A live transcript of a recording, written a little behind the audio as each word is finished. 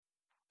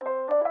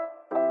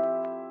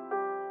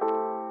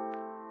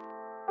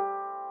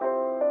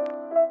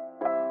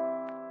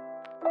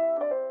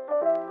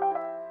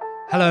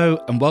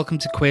Hello and welcome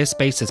to Queer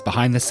Spaces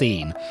Behind the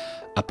Scene,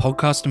 a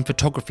podcast and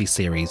photography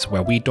series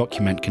where we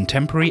document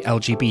contemporary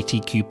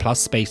LGBTQ+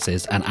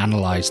 spaces and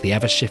analyse the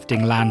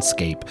ever-shifting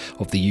landscape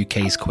of the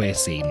UK's queer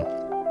scene.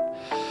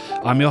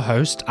 I'm your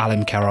host,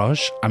 Alim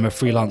Karaj. I'm a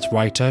freelance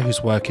writer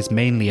whose work is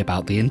mainly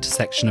about the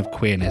intersection of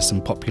queerness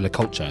and popular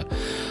culture.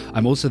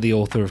 I'm also the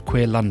author of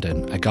Queer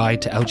London, a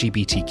guide to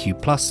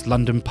LGBTQ+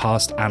 London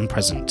past and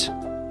present.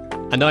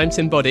 And I'm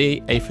Tim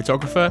Boddy, a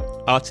photographer,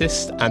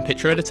 artist and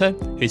picture editor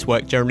whose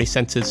work generally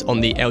centres on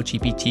the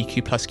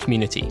LGBTQ+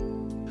 community.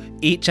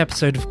 Each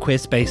episode of Queer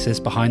Spaces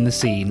Behind the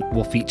Scene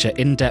will feature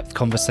in-depth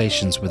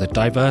conversations with a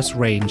diverse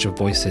range of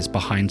voices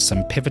behind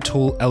some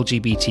pivotal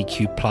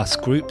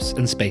LGBTQ+ groups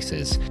and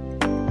spaces.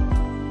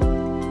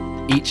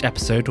 Each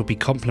episode will be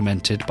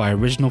complemented by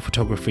original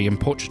photography and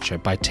portraiture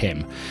by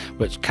Tim,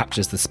 which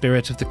captures the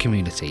spirit of the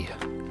community.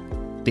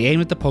 The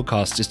aim of the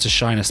podcast is to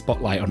shine a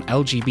spotlight on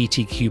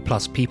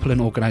LGBTQ+ people and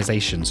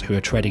organisations who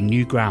are treading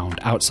new ground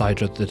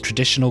outside of the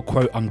traditional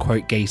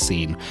quote-unquote gay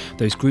scene,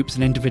 those groups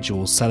and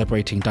individuals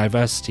celebrating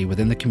diversity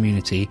within the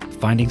community,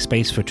 finding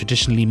space for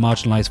traditionally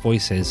marginalised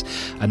voices,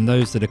 and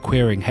those that are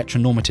queering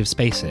heteronormative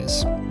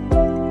spaces.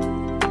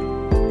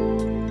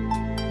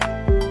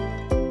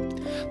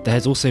 There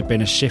has also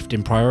been a shift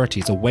in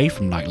priorities away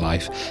from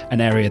nightlife,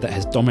 an area that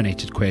has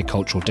dominated queer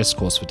cultural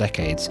discourse for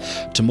decades,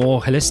 to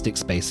more holistic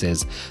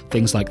spaces,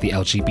 things like the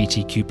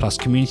LGBTQ+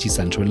 community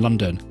centre in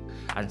London.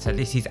 And so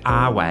this is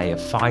our way of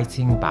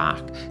fighting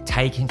back,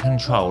 taking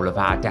control of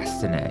our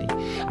destiny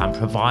and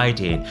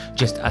providing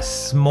just a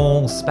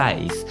small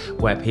space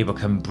where people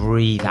can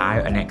breathe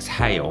out and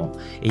exhale,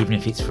 even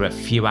if it's for a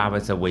few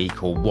hours a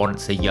week or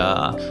once a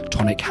year.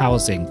 Tonic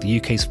Housing, the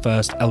UK's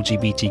first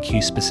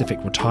LGBTQ-specific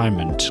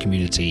retirement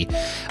community,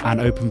 and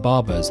Open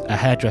Barbers, a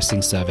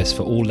hairdressing service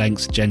for all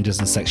lengths, genders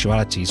and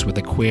sexualities with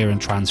a queer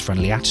and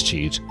trans-friendly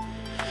attitude.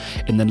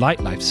 In the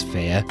nightlife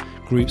sphere,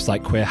 groups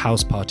like Queer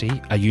House Party,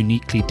 a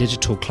uniquely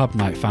digital club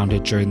night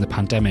founded during the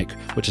pandemic,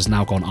 which has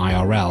now gone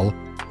IRL.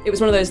 It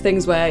was one of those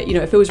things where,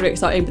 it feels really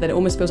exciting, but then it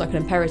almost feels like an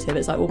imperative.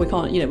 It's like, well, we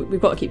can't,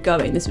 we've got to keep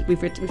going.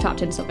 We've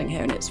tapped into something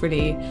here, and it's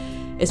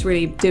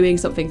really doing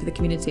something for the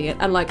community.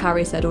 And like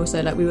Harry said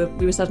also, like we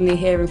were suddenly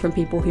hearing from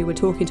people who were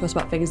talking to us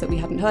about things that we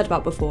hadn't heard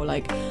about before,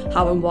 like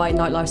how and why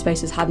nightlife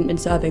spaces hadn't been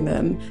serving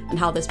them and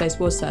how this space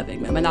was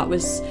serving them. And that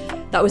was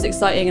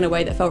exciting in a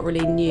way that felt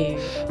really new.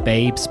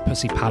 Babes,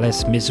 Pussy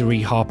Palace,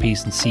 Misery,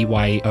 Harpies and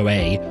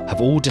CYOA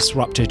have all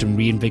disrupted and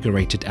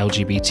reinvigorated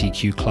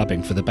LGBTQ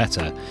clubbing for the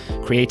better,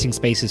 creating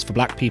spaces for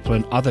black people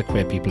and other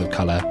queer people of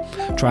colour,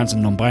 trans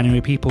and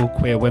non-binary people,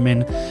 queer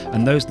women,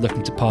 and those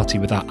looking to party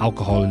without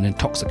alcohol and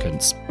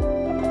intoxicants.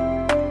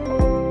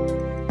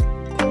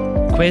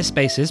 Queer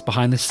Spaces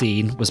Behind the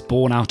Scene was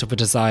born out of a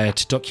desire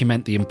to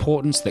document the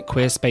importance that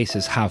queer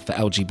spaces have for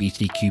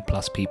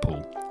LGBTQ+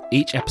 people.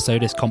 Each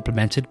episode is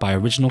complemented by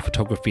original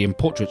photography and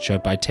portraiture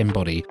by Tim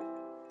Boddy.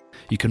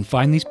 You can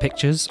find these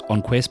pictures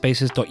on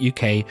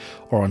queerspaces.uk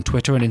or on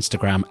Twitter and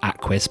Instagram at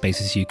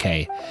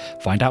queerspacesuk.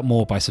 Find out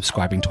more by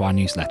subscribing to our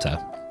newsletter.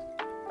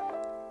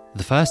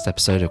 The first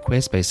episode of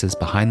Queer Spaces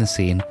Behind the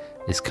Scene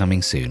is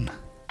coming soon.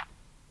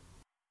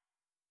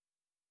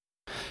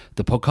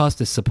 The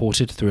podcast is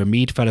supported through a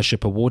Mead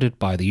Fellowship awarded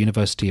by the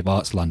University of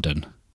Arts London.